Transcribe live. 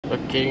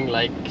looking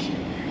like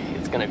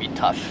it's gonna be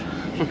tough.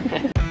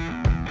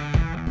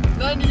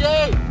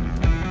 98!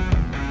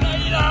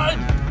 99!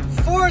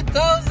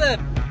 4,000!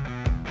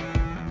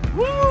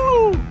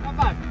 Woo! Not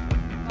bad.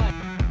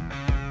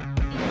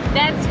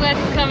 That's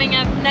what's coming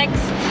up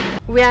next.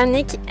 We are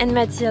Nick and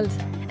Mathilde,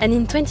 and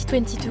in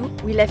 2022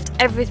 we left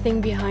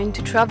everything behind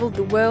to travel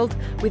the world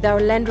with our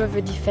Land Rover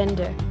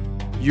Defender.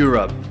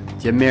 Europe,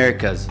 the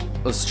Americas,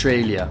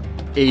 Australia,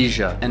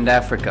 Asia and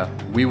Africa.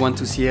 We want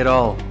to see it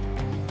all.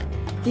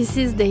 This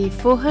is day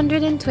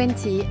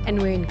 420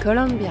 and we're in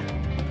Colombia.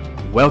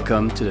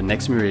 Welcome to the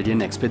Next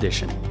Meridian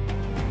expedition.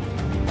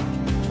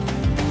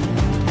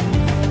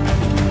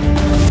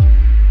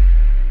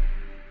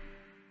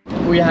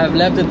 We have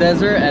left the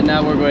desert and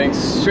now we're going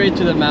straight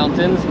to the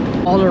mountains.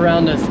 All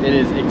around us it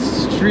is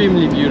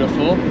extremely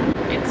beautiful.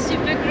 It's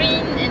super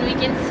green and we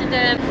can see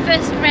the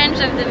first range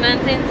of the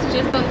mountains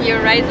just on the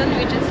horizon.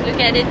 We just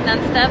look at it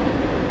non-stop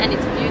and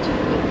it's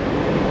beautiful.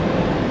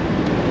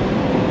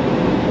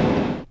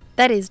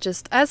 That is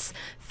just us,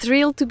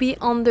 thrilled to be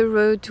on the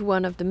road to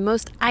one of the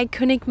most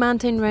iconic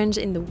mountain range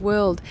in the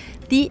world,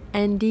 the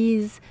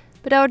Andes.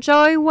 But our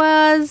joy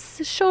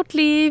was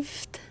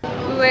short-lived.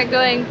 We were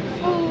going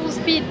full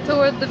speed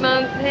toward the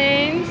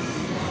mountains.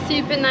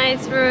 Super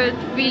nice road,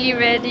 really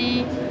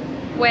ready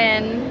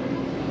when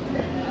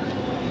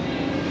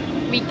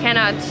we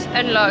cannot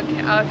unlock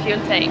our fuel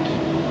tank.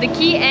 The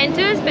key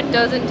enters but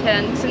doesn't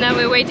turn, so now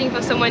we're waiting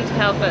for someone to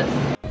help us.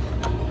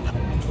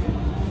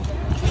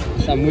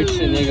 Sandwich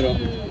negro.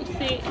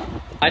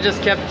 I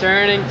just kept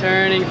turning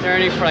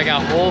for like a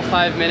whole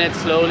 5 minutes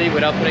slowly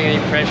without putting any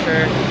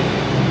pressure.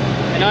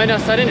 And all of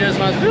a sudden it just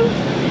went whoosh.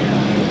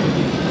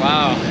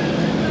 Wow.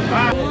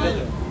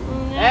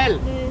 El.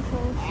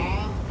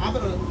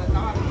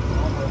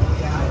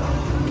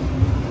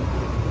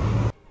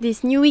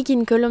 This new week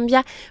in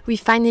Colombia, we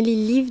finally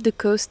leave the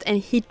coast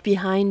and hit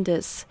behind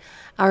us.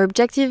 Our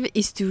objective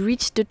is to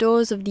reach the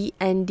doors of the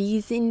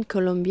Andes in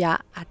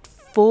Colombia at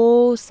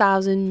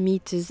 4,000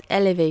 meters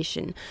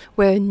elevation,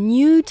 where a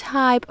new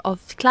type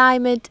of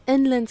climate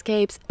and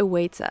landscapes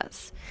awaits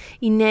us.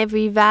 In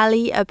every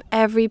valley, up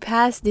every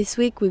pass, this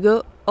week we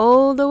go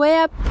all the way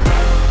up.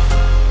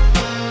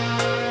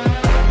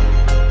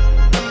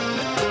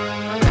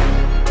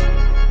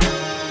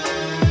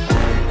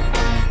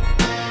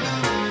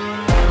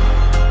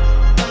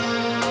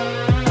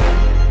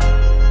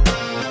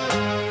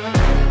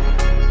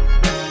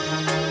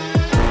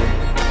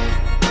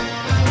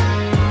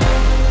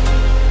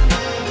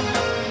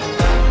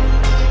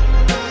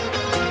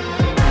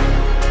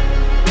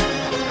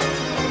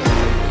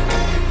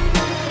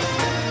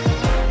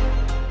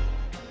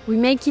 We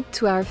make it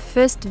to our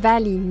first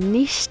valley,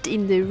 niched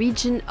in the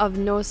region of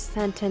North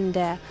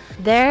Santander.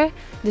 There,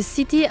 the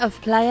city of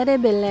Playa de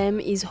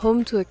Belém is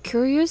home to a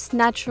curious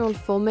natural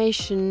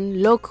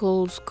formation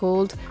locals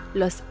called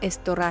Los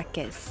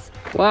Estoraques.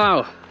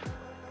 Wow!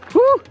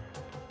 Woo!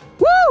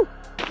 Woo!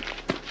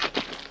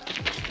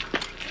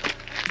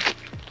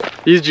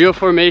 These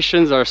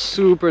geoformations are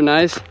super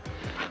nice.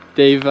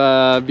 They've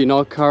been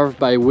all carved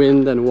by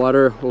wind and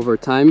water over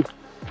time,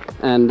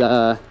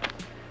 and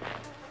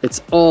it's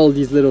all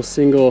these little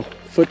single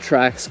foot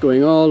tracks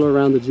going all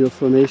around the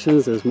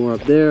geoformations. There's more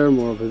up there,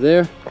 more over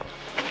there.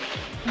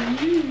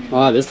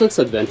 Wow, this looks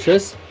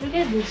adventurous. Look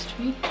at this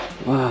tree.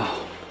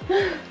 Wow.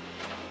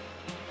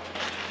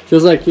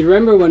 Feels like, you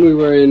remember when we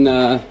were in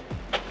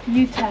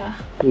Utah.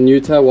 In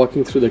Utah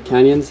walking through the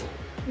canyons?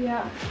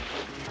 Yeah.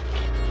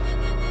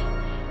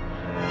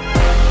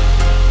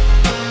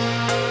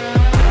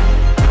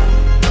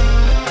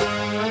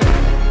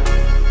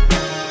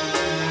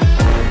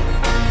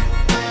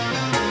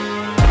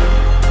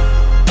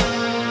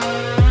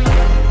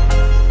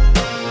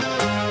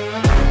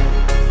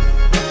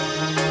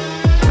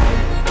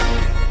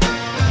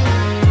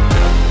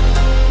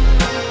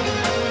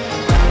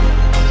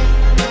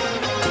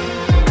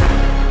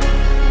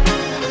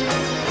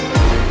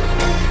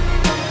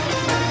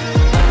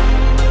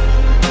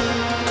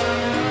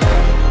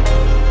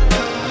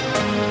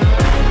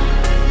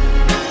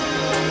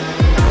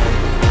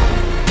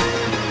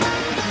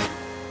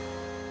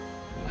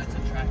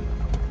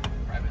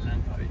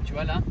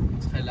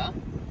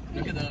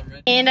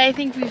 And I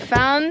think we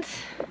found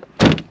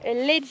a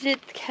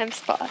legit camp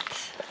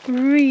spot.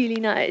 Really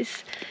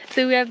nice.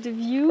 So we have the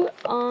view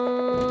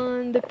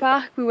on the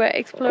park we were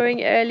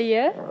exploring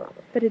earlier,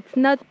 but it's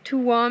not too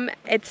warm,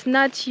 it's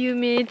not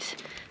humid.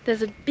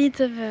 There's a bit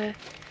of a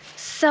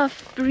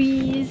soft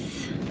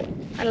breeze.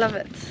 I love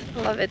it.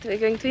 I love it. We're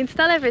going to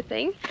install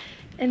everything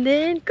and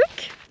then cook.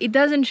 It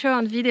doesn't show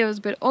on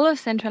videos, but all of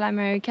Central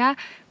America,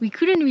 we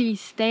couldn't really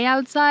stay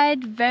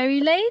outside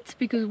very late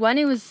because one,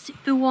 it was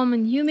super warm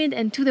and humid,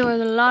 and two, there was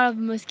a lot of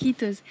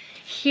mosquitoes.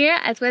 Here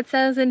at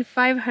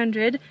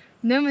 1,500,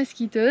 no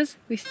mosquitoes.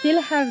 We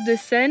still have the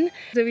sun,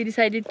 so we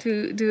decided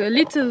to do a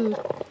little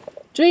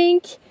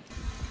drink.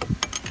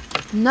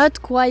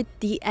 Not quite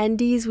the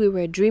Andes we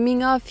were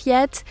dreaming of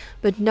yet,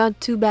 but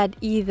not too bad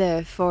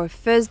either for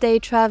first day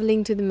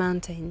traveling to the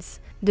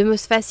mountains. The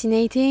most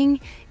fascinating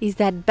is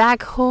that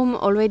back home,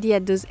 already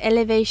at those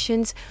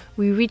elevations,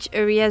 we reach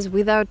areas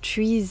without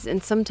trees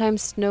and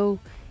sometimes snow.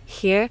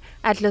 Here,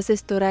 at Los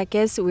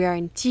Estoraques, we are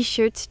in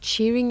t-shirts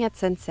cheering at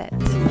sunset.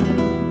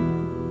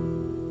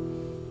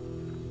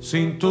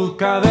 Sin tus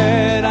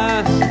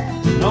caderas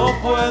no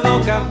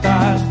puedo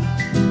cantar.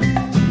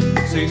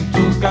 Sin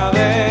tus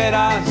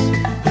caderas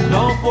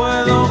no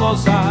puedo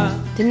gozar.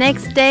 The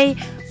next day,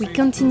 we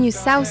continue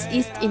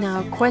southeast in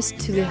our quest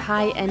to the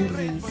high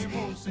Andes.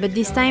 But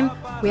this time,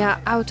 we are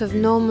out of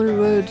normal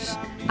roads.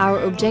 Our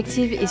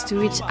objective is to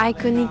reach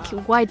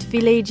iconic white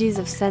villages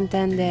of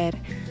Santander.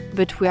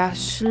 But we are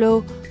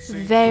slow,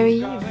 very,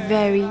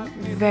 very,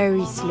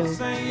 very slow.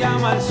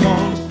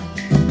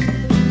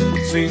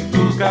 Sin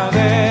tus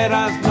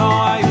caderas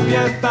no hay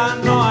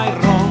fiesta, no hay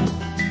ron.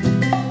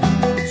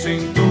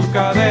 Sin tus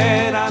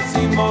caderas,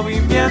 sin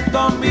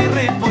movimiento, mi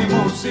ritmo y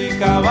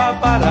música va a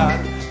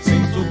parar.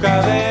 Sin tu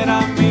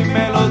cadera, mi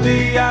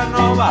melodía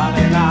no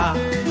vale nada.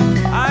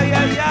 Ay,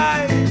 ay,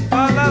 ay,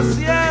 pa' la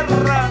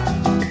sierra.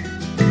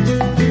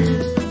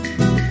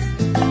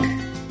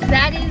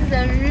 That is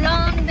a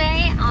long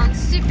day on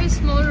super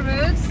small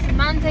roads,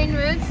 mountain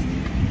roads.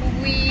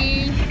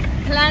 We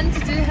plan to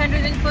do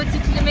 140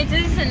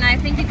 kilometers and I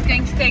think it's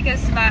going to take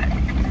us about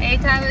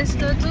 8 hours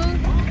total.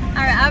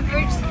 Our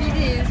average speed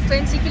is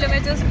 20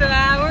 kilometers per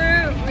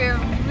hour. We're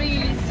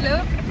really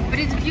slow, but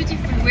it's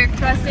beautiful. We're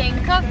crossing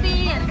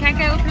coffee and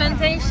cacao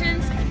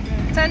plantations,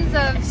 tons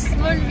of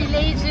small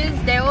villages.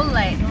 They're all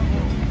like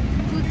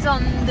put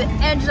on the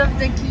edge of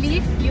the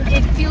cliff.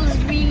 It feels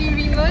really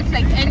remote,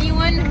 like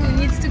anyone who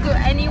needs to go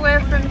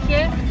anywhere from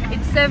here,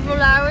 it's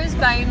several hours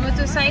by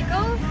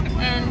motorcycle.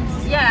 And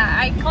yeah,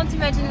 I can't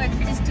imagine what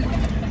it is to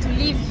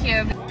live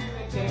here.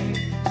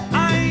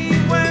 Ay,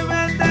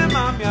 muévete,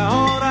 mami,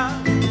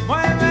 ahora.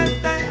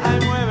 Muévete, ay,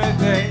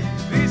 muévete.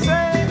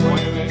 Dice,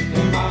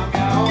 muévete, mami,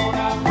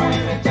 ahora.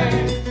 Muévete,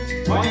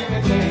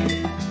 muévete.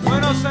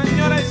 Bueno,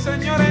 señores,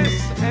 señores,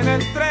 en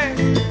el tren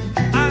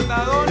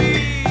anda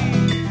Dori.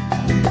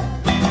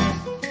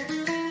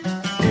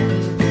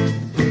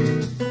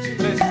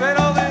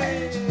 Tercero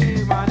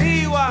de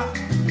Manigua.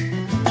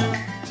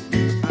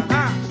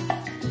 Ajá.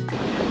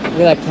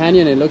 Look at that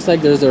canyon, it looks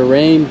like there's a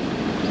rain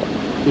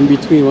in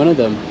between one of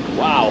them.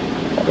 Wow,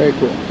 very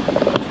cool.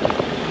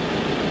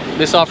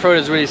 This off-road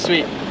is really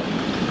sweet.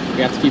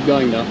 We have to keep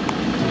going though.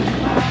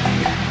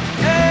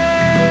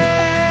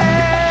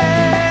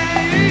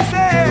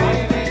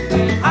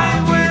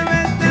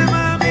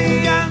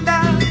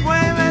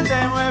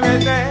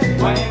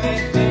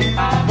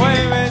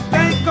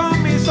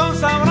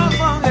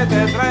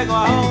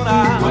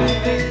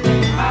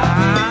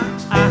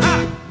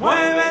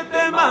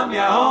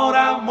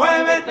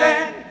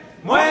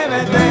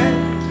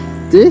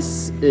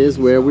 This is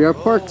where we are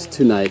parked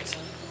tonight,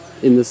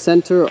 in the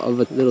center of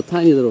a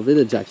tiny little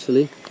village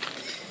actually.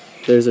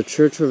 There's a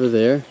church over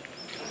there.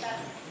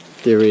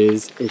 There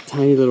is a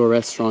tiny little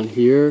restaurant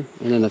here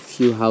and then a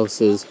few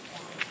houses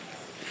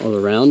all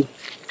around,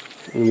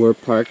 and we're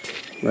parked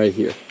right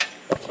here.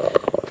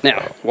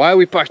 Now, why are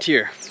we parked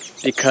here?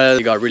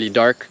 Because it got really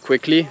dark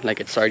quickly, like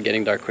it started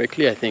getting dark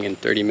quickly. I think in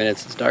 30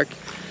 minutes it's dark.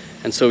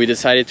 And so we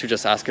decided to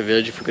just ask a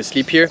village if we could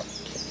sleep here.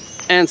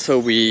 And so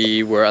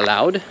we were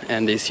allowed,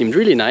 and they seemed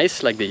really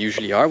nice, like they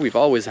usually are. We've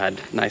always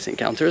had nice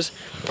encounters.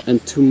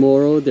 And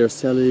tomorrow they're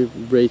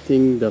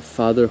celebrating the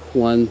Father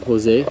Juan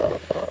Jose,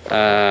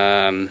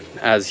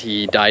 as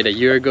he died a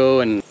year ago,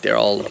 and they're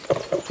all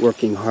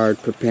working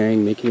hard,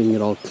 preparing, making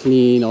it all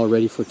clean, all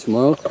ready for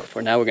tomorrow.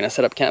 For now, we're gonna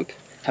set up camp,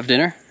 have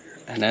dinner,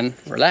 and then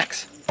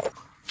relax.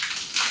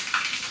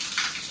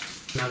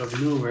 Out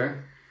of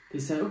nowhere, they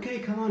said, okay,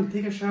 come on,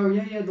 take a shower.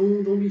 Yeah,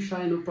 don't be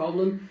shy, no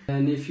problem.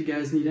 And if you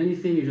guys need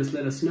anything, you just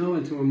let us know,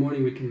 and tomorrow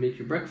morning we can make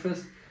you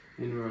breakfast.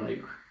 And we were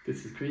like,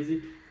 this is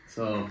crazy.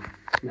 So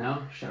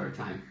now, shower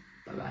time.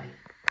 Bye-bye.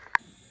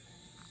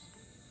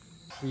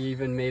 He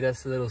even made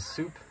us a little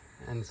soup,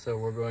 and so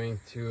we're going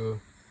to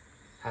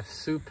have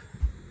soup.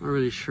 Not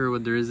really sure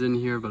what there is in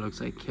here, but it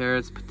looks like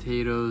carrots,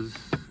 potatoes,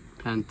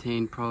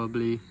 plantain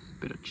probably,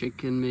 a bit of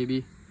chicken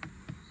maybe.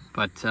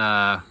 But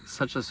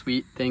such a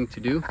sweet thing to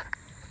do.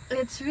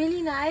 It's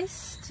really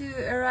nice to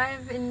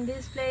arrive in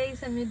this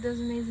place and meet those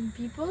amazing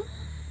people,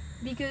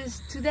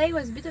 because today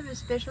was a bit of a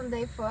special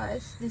day for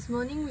us. This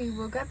morning we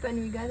woke up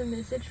and we got a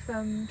message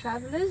from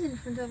travelers in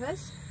front of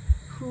us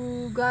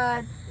who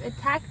got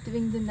attacked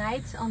during the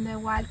night on their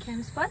wild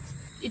camp spots.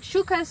 It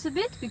shook us a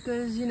bit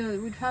because, you know,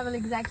 we travel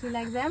exactly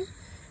like them,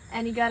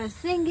 and it got us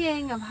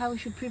thinking of how we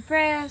should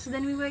prepare. So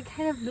then we were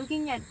kind of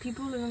looking at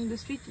people along the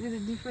street with a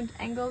different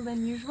angle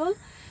than usual.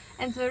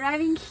 And so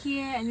arriving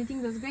here and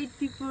meeting those great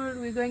people,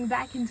 we're going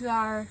back into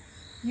our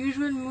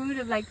usual mood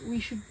of like,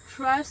 we should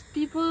trust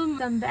people.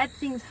 Some bad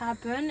things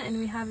happen and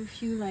we have a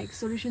few like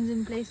solutions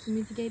in place to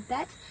mitigate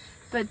that.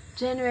 But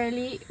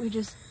generally, we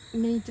just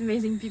meet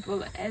amazing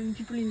people, and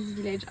people in this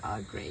village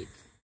are great.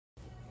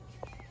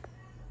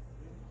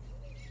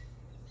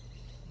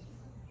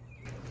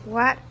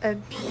 What a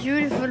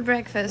beautiful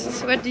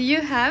breakfast. What do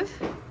you have?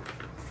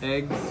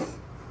 Eggs,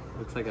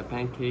 Looks like a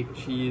pancake,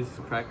 cheese,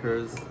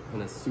 crackers,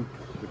 and a soup,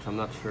 which I'm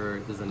not sure.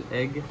 There's an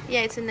egg.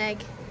 Yeah, it's an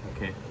egg.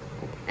 Okay.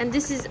 And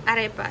this is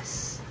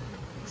arepas.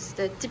 It's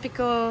the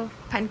typical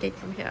pancake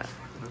from here.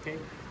 Okay.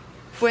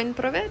 Buen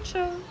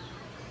provecho.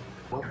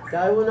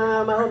 Cada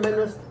una más o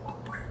menos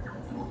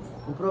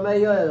un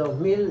promedio de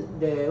 2.000,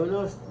 de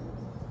unos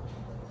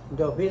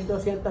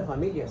 2.200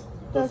 familias.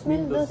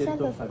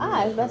 2.200.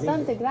 Ah, es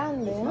bastante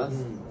grande,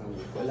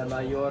 ¿eh? La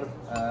mayor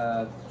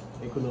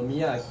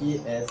economía aquí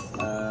es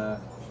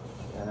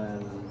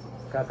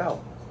Cacao.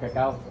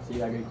 cacao,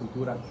 sí,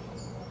 agricultura.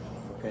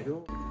 Okay.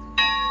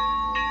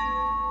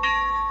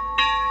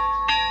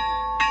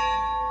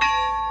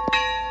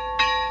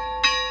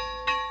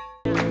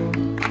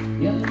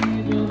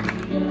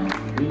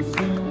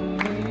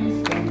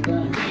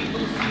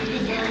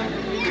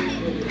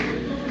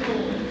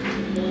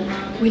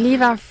 We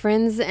leave our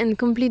friends and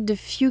complete the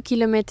few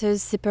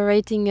kilometers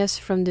separating us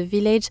from the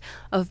village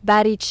of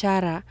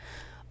Barichara,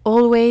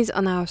 always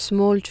on our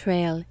small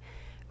trail.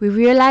 We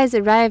realize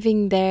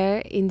arriving there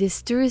in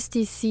this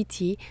touristy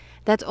city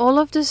that all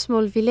of the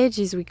small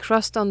villages we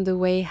crossed on the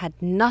way had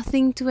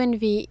nothing to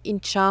envy in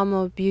charm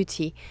or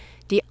beauty.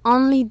 The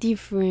only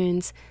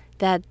difference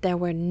that there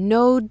were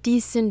no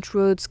decent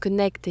roads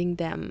connecting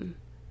them.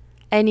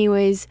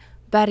 Anyways,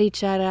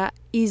 Barichara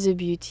is a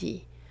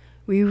beauty.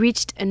 We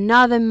reached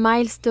another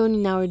milestone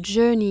in our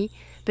journey,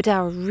 but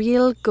our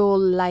real goal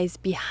lies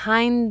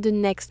behind the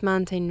next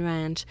mountain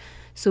range,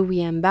 so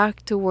we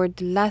embark toward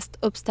the last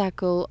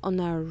obstacle on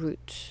our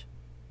route.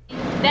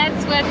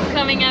 That's what's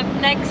coming up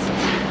next.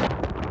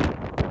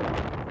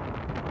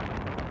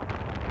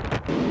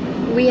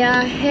 We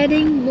are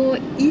heading more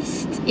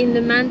east in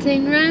the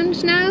mountain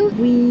range now.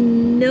 We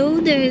know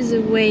there is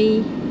a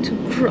way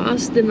to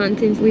cross the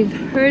mountains. We've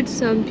heard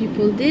some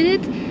people did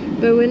it,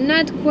 but we're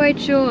not quite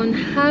sure on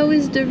how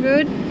is the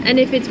road and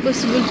if it's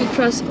possible to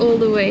cross all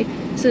the way.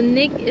 So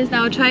Nick is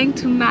now trying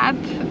to map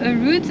a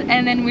route,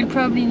 and then we'll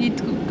probably need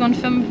to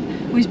confirm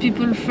with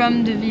people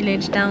from the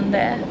village down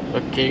there.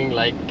 Looking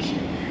like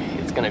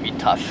it's gonna be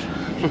tough.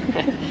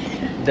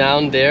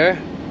 Down there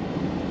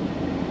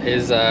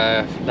is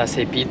La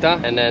Cepita,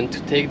 and then to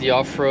take the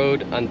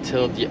off-road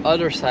until the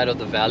other side of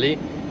the valley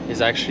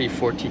is actually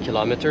 40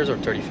 kilometers or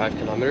 35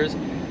 kilometers,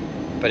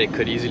 but it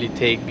could easily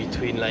take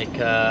between like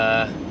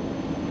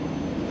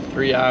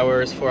 3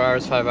 hours, 4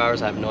 hours, 5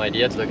 hours, I have no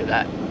idea. Look at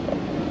that.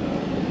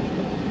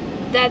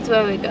 That's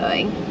where we're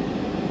going.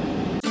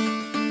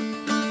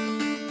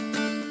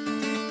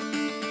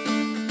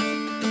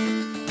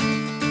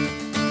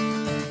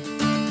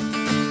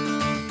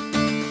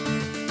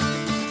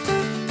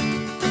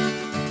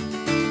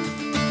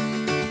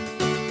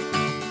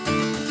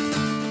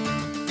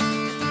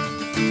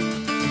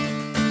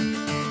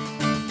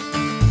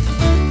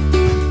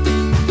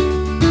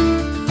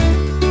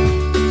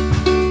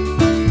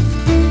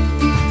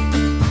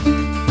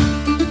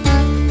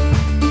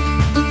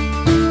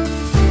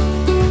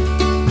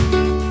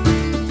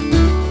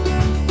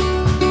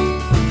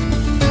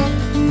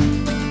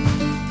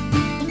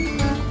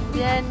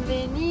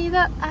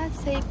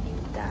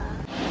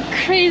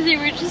 Crazy,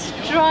 we're just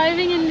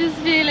driving in this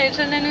village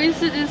and then we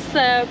see this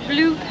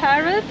blue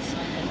parrot.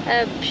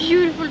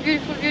 Beautiful,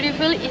 beautiful,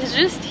 beautiful. It's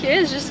just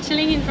here, it's just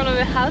chilling in front of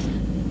a house.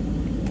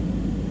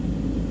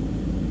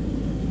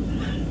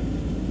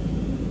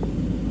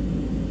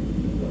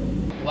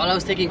 While I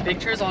was taking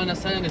pictures, all of a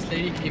sudden this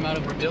lady came out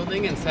of her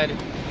building and said,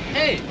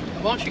 "Hey,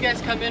 why don't you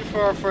guys come in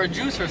for a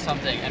juice or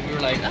something?" And we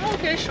were like, "Oh,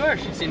 okay, sure."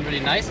 She seemed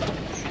really nice.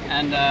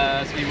 And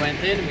so we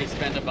went in and we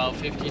spent about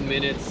 15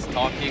 minutes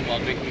talking while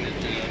drinking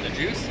the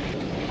juice.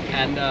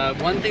 And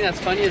one thing that's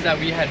funny is that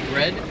we had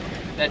read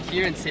that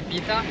here in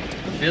Cepita,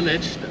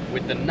 village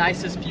with the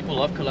nicest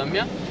people of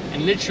Colombia,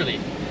 and literally,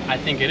 I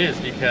think it is,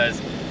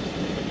 because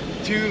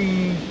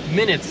 2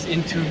 minutes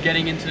into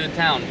getting into the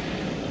town,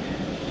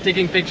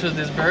 taking pictures of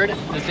this bird,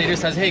 this lady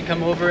says, "Hey,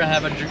 come over and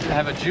have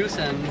a juice,"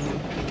 and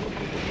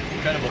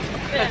incredible.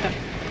 Yeah.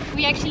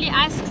 We actually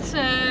asked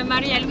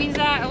Maria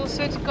Luisa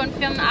also to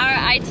confirm our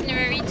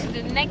itinerary to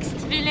the next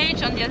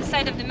village on the other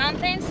side of the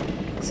mountains.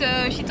 So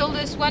she told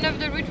us one of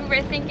the routes we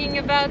were thinking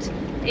about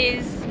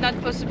is not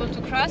possible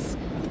to cross,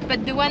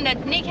 but the one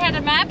that Nick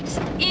had mapped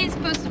is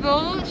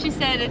possible. She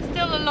said it's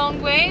still a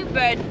long way,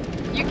 but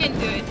you can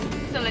do it.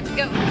 So let's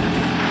go.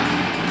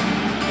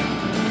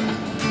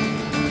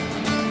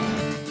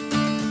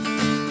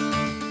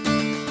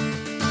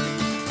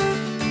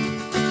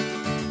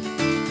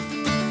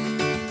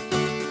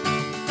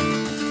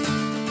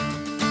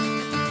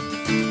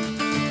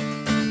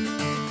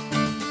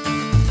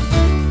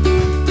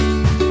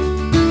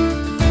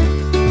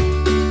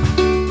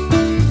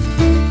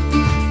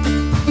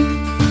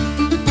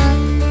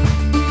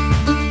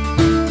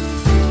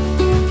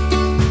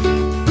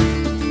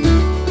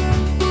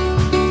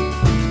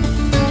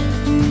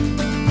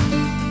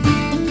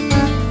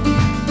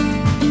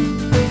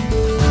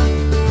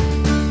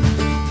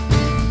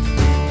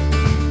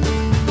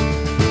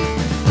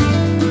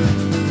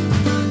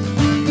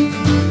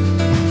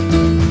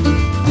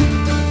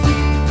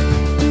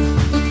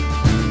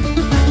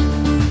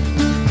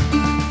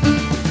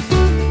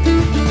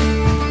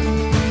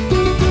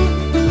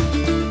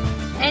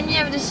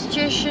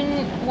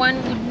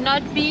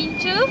 not been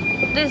to,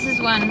 this is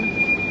one.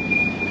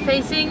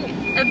 Facing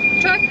a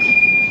truck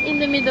in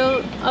the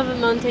middle of a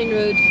mountain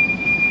road.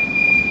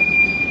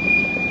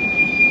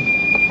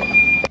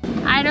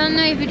 I don't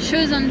know if it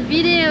shows on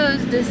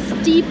videos the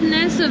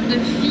steepness of the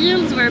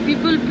fields where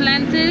people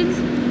planted.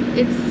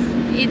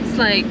 It's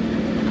like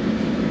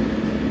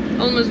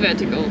almost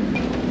vertical.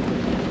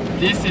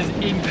 This is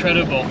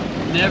incredible.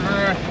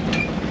 Never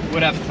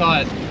would have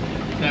thought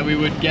that we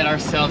would get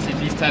ourselves in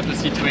these type of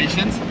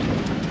situations.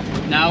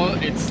 Now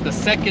it's the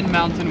second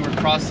mountain we're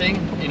crossing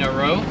in a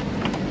row,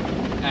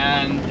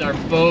 and they're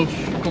both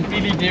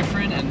completely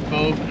different and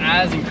both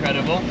as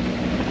incredible.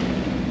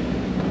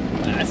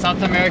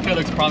 South America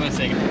looks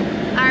promising.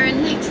 Our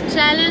next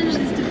challenge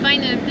is to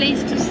find a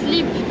place to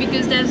sleep,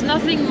 because there's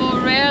nothing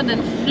more rare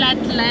than flat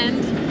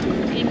land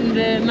in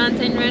the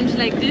mountain range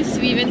like this.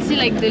 We even see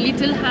like the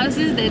little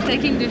houses, they're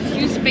taking the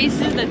few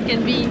spaces that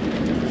can be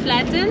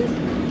flattened.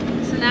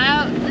 So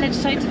now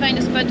let's try to find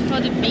a spot for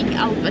the big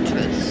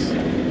albatross.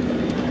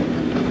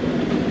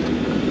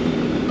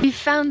 We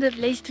found a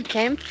place to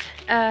camp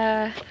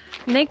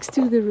next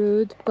to the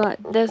road, but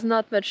there's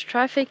not much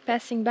traffic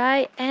passing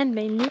by, and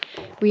mainly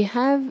we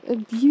have a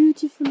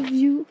beautiful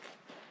view.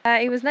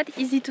 It was not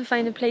easy to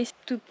find a place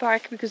to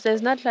park because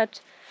there's not much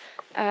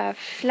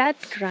flat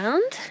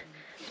ground,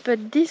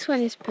 but this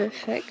one is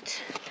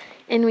perfect,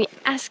 and we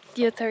asked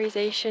the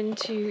authorization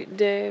to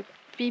the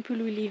people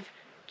who live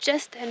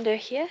just under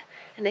here,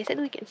 and they said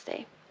we can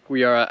stay.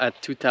 We are at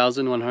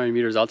 2,100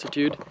 meters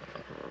altitude,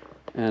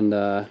 and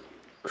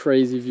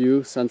crazy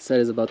view. Sunset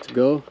is about to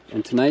go,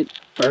 and tonight,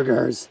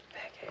 burgers.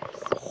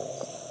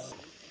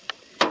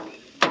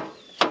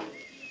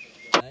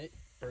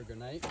 Burger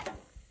night.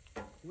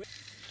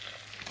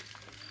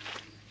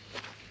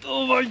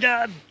 Oh my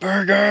god,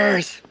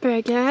 burgers!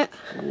 Burger.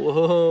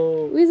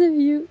 Whoa! With a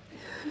view.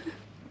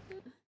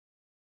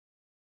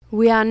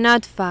 We are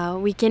not far,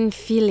 we can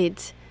feel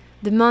it.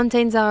 The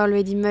mountains are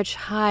already much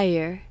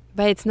higher,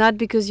 but it's not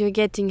because you're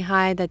getting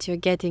high that you're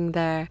getting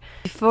there.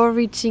 Before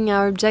reaching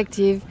our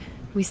objective,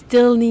 we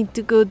still need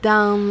to go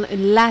down a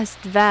last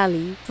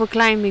valley for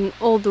climbing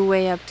all the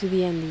way up to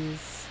the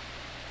Andes.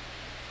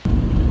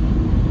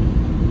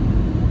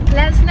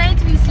 Last night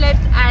we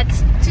slept at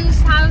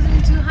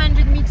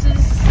 2,200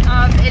 meters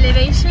of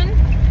elevation,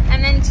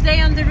 and then today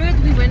on the road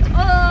we went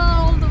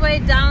all the way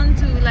down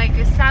to like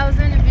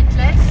 1,000, a bit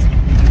less,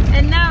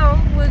 and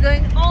now we're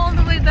going all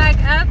the way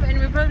back up, and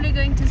we're probably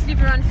going to sleep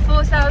around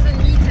 4,000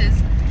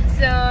 meters.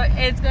 So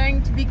it's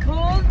going to be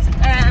cold,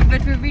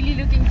 but we're really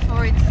looking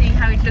forward to seeing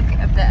how it looks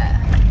up there.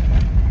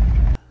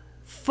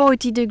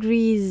 40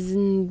 degrees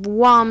and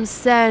warm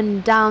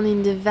sun down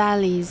in the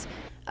valleys,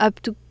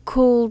 up to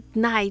cold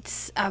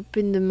nights up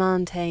in the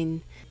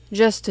mountain.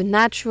 Just a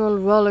natural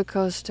roller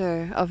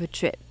coaster of a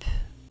trip.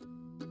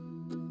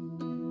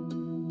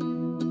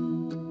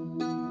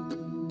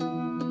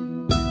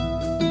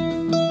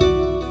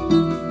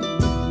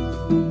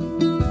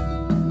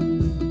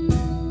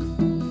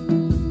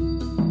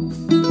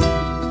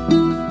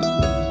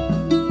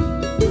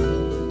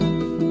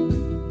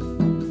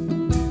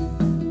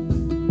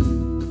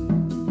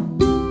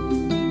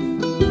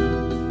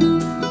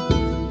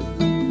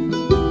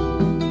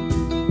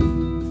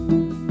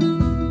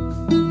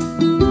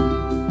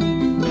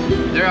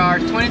 There are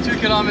 22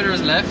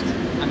 kilometers left,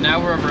 and now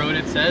we're on road,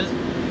 it says,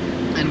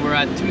 and we're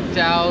at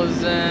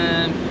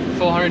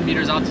 2,400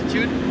 meters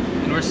altitude,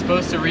 and we're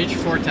supposed to reach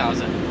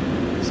 4,000.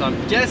 So I'm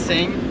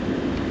guessing,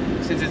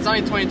 since it's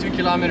only 22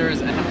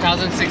 kilometers and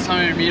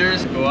 1,600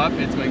 meters go up,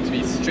 it's going to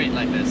be straight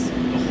like this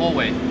the whole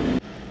way.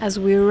 As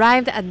we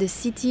arrived at the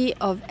city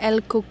of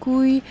El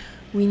Cocuy,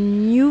 we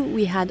knew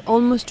we had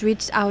almost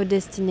reached our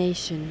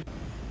destination.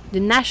 The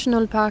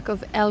national park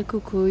of El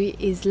Cocuy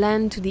is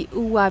land to the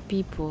Uwa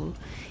people.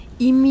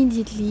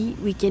 Immediately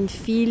we can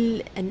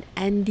feel an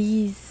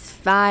Andes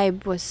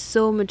vibe was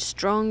so much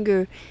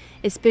stronger,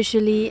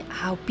 especially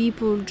how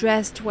people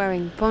dressed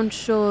wearing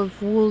poncho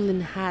of wool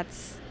and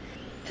hats.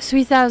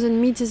 3,000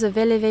 meters of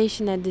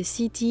elevation at the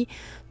city,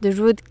 the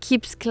road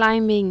keeps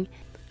climbing.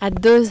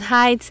 At those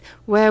heights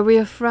where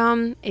we're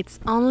from, it's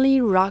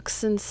only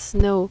rocks and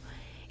snow.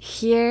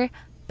 Here,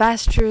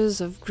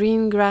 pastures of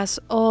green grass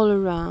all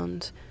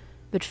around.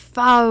 But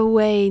far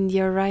away in the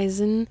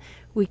horizon,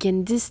 we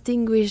can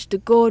distinguish the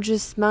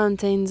gorgeous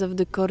mountains of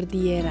the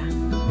Cordillera.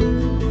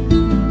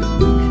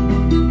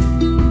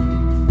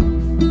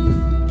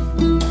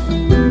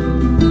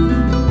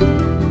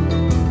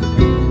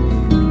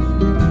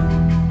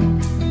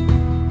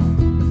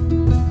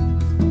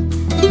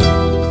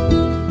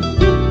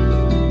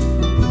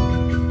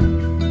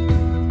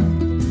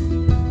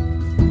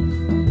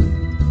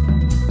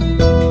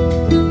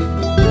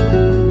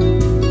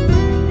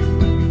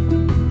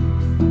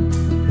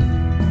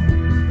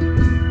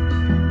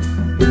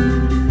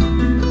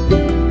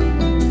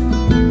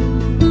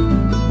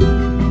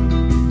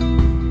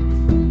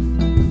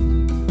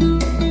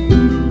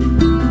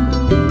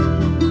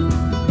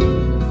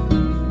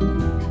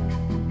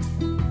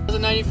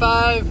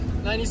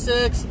 '95,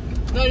 '96,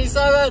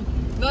 '97,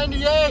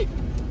 '98,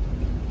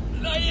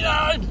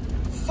 '99,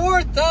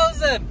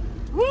 4,000!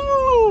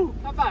 Woo!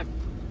 High five!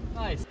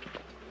 Nice.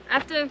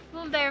 After a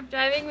full day of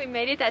driving, we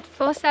made it at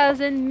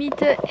 4,000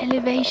 meter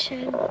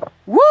elevation.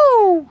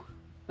 Woo!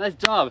 Nice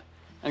job.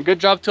 And good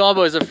job to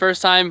Albo. It's the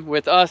first time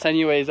with us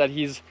anyways that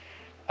he's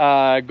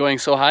going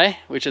so high,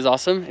 which is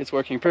awesome. It's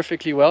working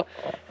perfectly well.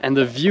 And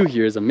the view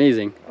here is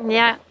amazing.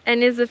 Yeah,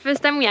 and it's the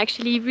first time we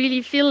actually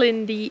really feel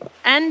in the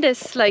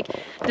Andes, like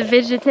the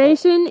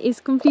vegetation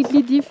is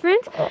completely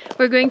different.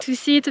 We're going to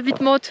see it a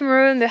bit more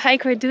tomorrow on the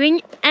hike we're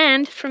doing.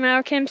 And from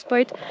our camp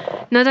spot,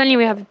 not only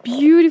we have a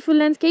beautiful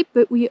landscape,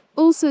 but we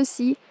also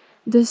see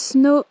the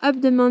snow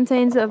up the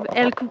mountains of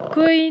El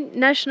Cocuy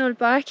National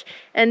Park.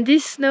 And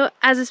this snow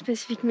has a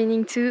specific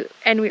meaning too,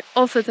 and we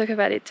also talk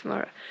about it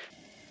tomorrow.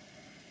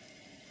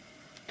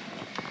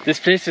 This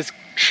place is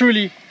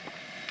truly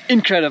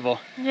incredible.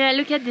 Yeah,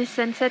 look at this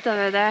sunset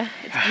over there.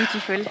 It's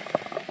beautiful.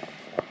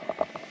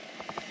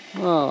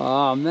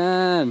 Oh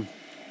man.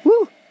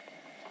 Woo!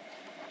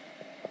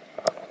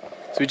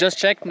 So we just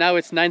checked, now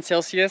it's 9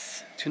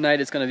 Celsius.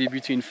 Tonight it's gonna be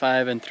between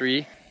 5 and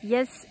 3.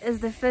 Yes, it's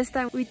the first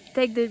time we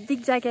take the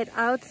big jacket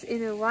out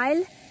in a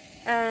while,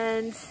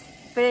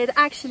 but it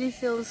actually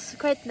feels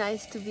quite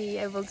nice to be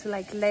able to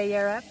like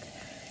layer up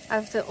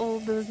after all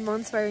those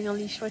months wearing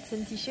only shorts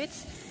and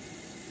t-shirts.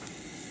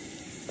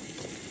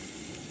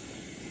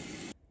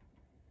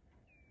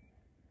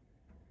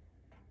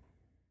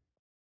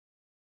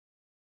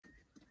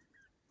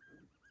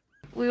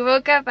 We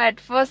woke up at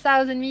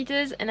 4,000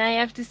 meters and I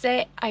have to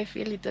say I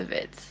feel it a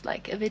bit,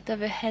 like a bit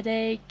of a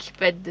headache,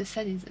 but the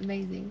sun is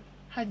amazing.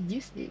 How did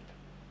you sleep?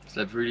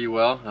 Slept really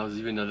well. I was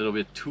even a little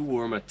bit too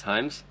warm at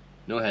times.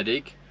 No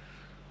headache.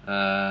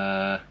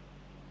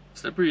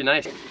 Slept pretty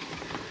nice.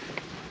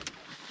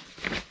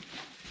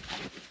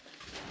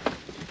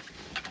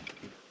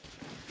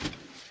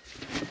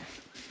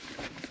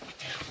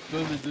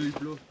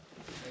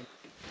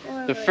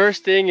 The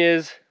first thing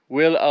is,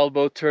 will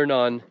Albo turn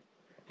on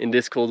in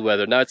this cold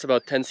weather? Now it's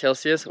about 10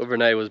 Celsius.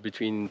 Overnight it was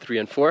between 3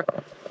 and 4.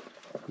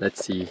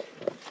 Let's see.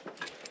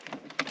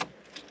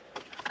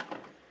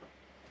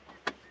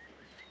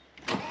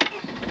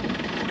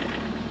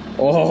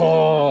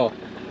 Oh!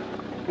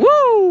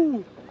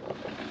 Woo!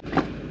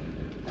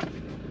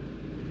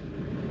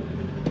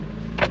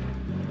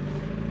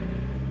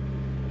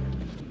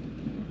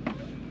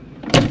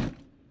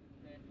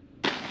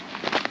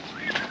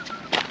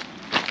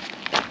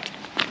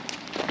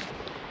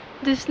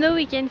 The snow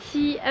we can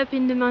see up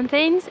in the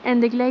mountains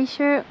and the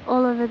glacier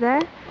all over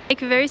there.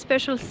 Like a very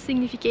special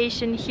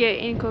signification here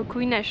in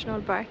Cocuy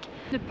National Park.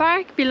 The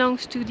park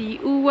belongs to the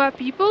Uwa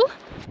people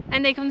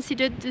and they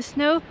considered the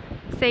snow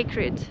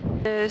sacred.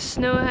 The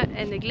snow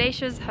and the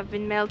glaciers have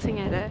been melting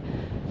at an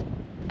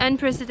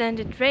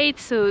unprecedented rate,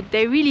 so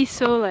they really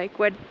saw like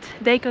what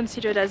they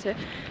considered as a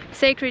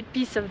sacred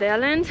piece of their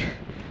land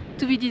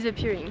to be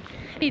disappearing.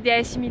 They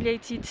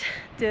assimilated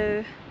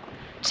the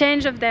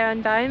change of their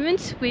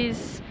environment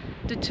with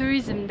the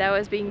tourism that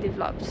was being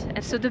developed.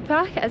 And so the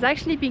park has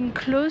actually been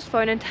closed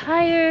for an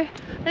entire,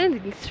 I don't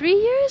think, 3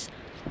 years,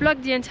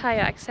 blocked the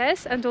entire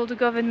access and told the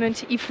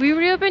government if we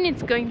reopen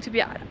it's going to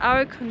be at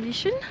our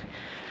condition.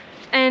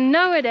 And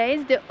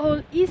nowadays the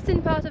whole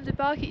eastern part of the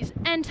park is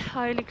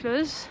entirely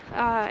closed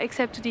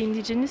except to the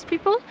indigenous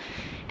people.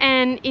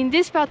 And in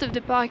this part of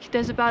the park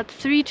there's about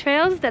 3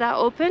 trails that are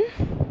open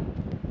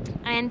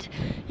and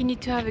you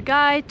need to have a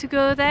guide to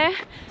go there.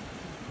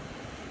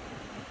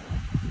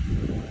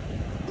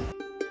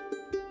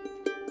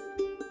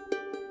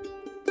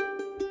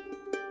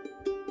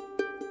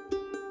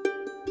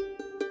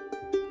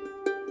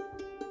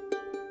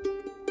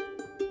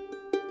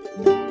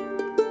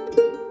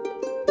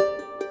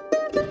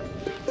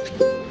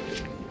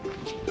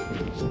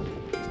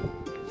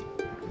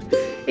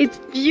 It's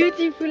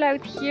beautiful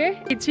out here.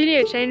 It's really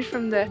a change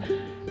from the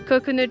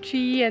coconut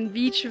tree and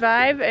beach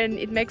vibe and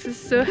it makes us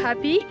so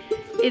happy.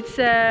 It's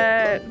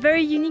a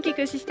very unique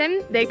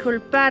ecosystem they call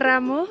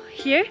Páramo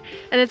here,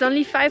 and there's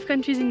only 5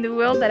 countries in the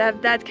world that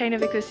have that kind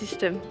of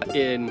ecosystem.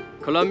 In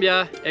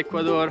Colombia,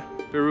 Ecuador,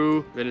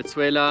 Peru,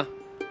 Venezuela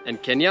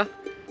and Kenya.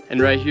 And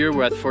right here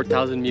we're at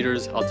 4,000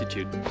 meters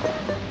altitude.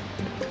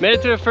 Made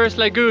it to the first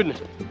lagoon.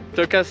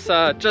 Took us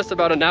just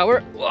about an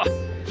hour. Whoa.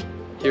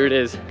 Here it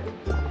is.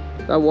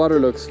 That water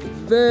looks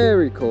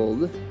very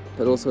cold,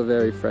 but also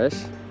very fresh.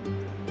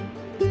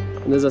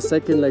 And there's a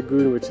second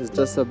lagoon which is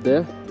just up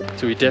there.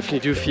 So we definitely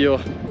do feel,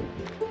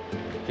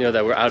 you know,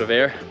 that we're out of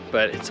air,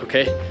 but it's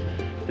okay.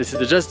 This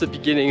is just the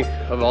beginning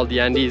of all the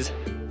Andes.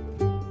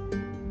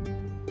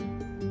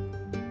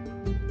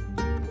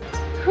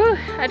 Whew,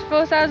 at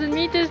 4,000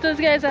 meters, those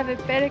guys have a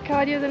better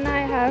cardio than I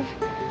have.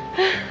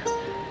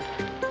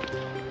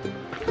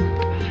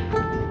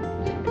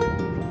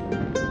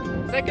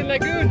 Second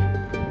lagoon!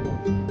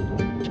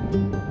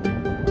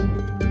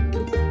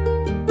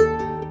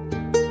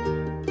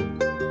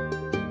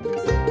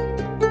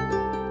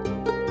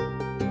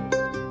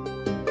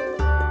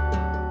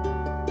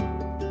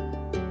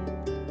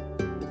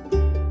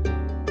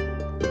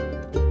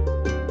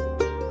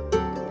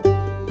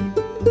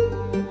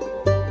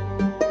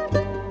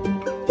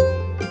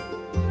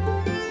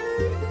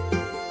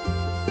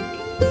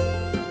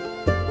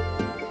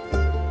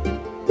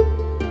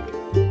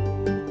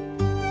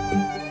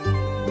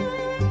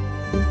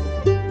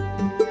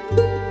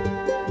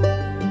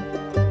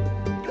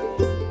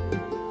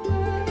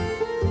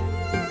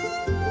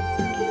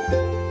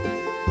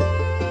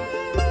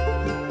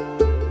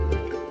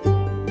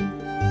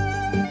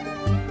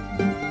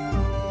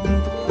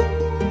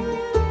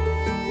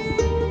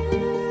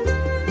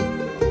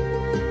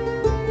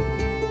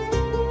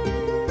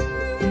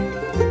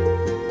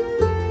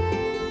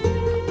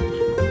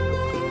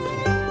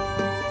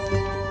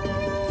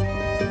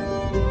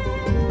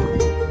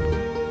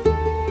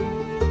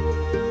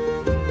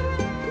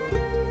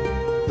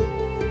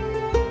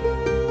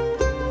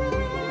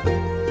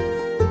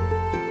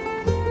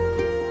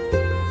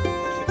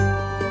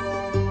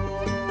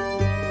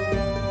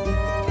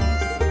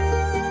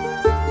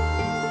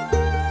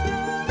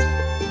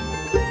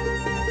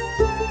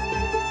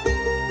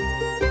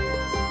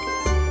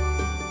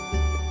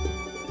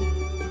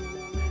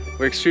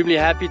 We're extremely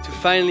happy to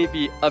finally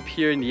be up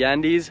here in the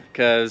Andes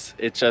because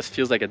it just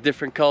feels like a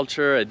different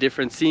culture, a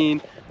different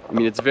scene. I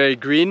mean, it's very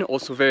green,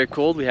 also very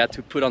cold. We had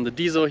to put on the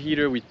diesel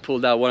heater. We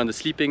pulled out one of the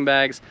sleeping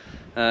bags.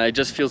 It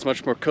just feels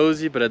much more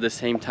cozy, but at the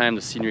same time,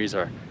 the sceneries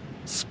are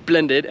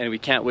splendid and we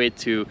can't wait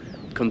to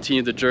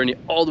continue the journey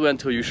all the way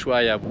until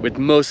Ushuaia with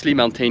mostly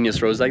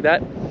mountainous roads like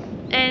that.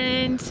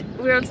 And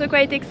we're also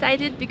quite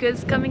excited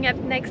because coming up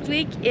next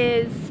week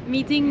is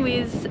meeting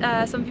with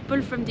some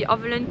people from the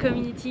overland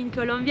community in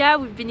Colombia.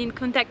 We've been in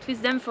contact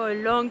with them for a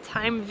long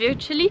time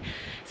virtually,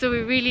 so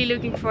we're really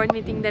looking forward to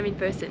meeting them in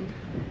person.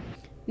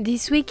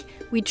 This week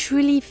we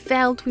truly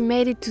felt we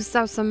made it to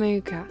South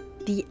America.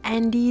 The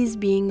Andes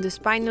being the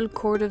spinal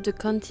cord of the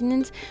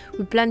continent,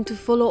 we plan to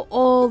follow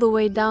all the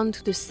way down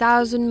to the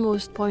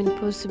southernmost point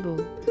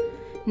possible.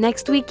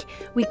 Next week,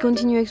 we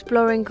continue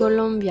exploring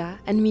Colombia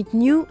and meet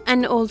new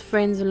and old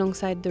friends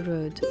alongside the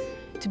road.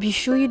 To be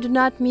sure you do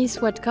not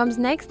miss what comes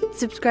next,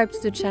 subscribe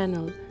to the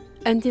channel.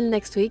 Until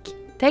next week,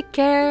 take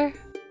care!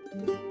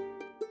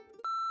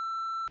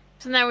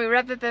 So now we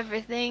wrap up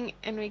everything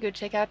and we go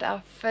check out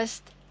our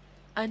first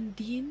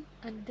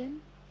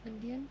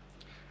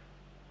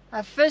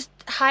our first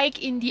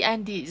hike in the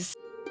Andes.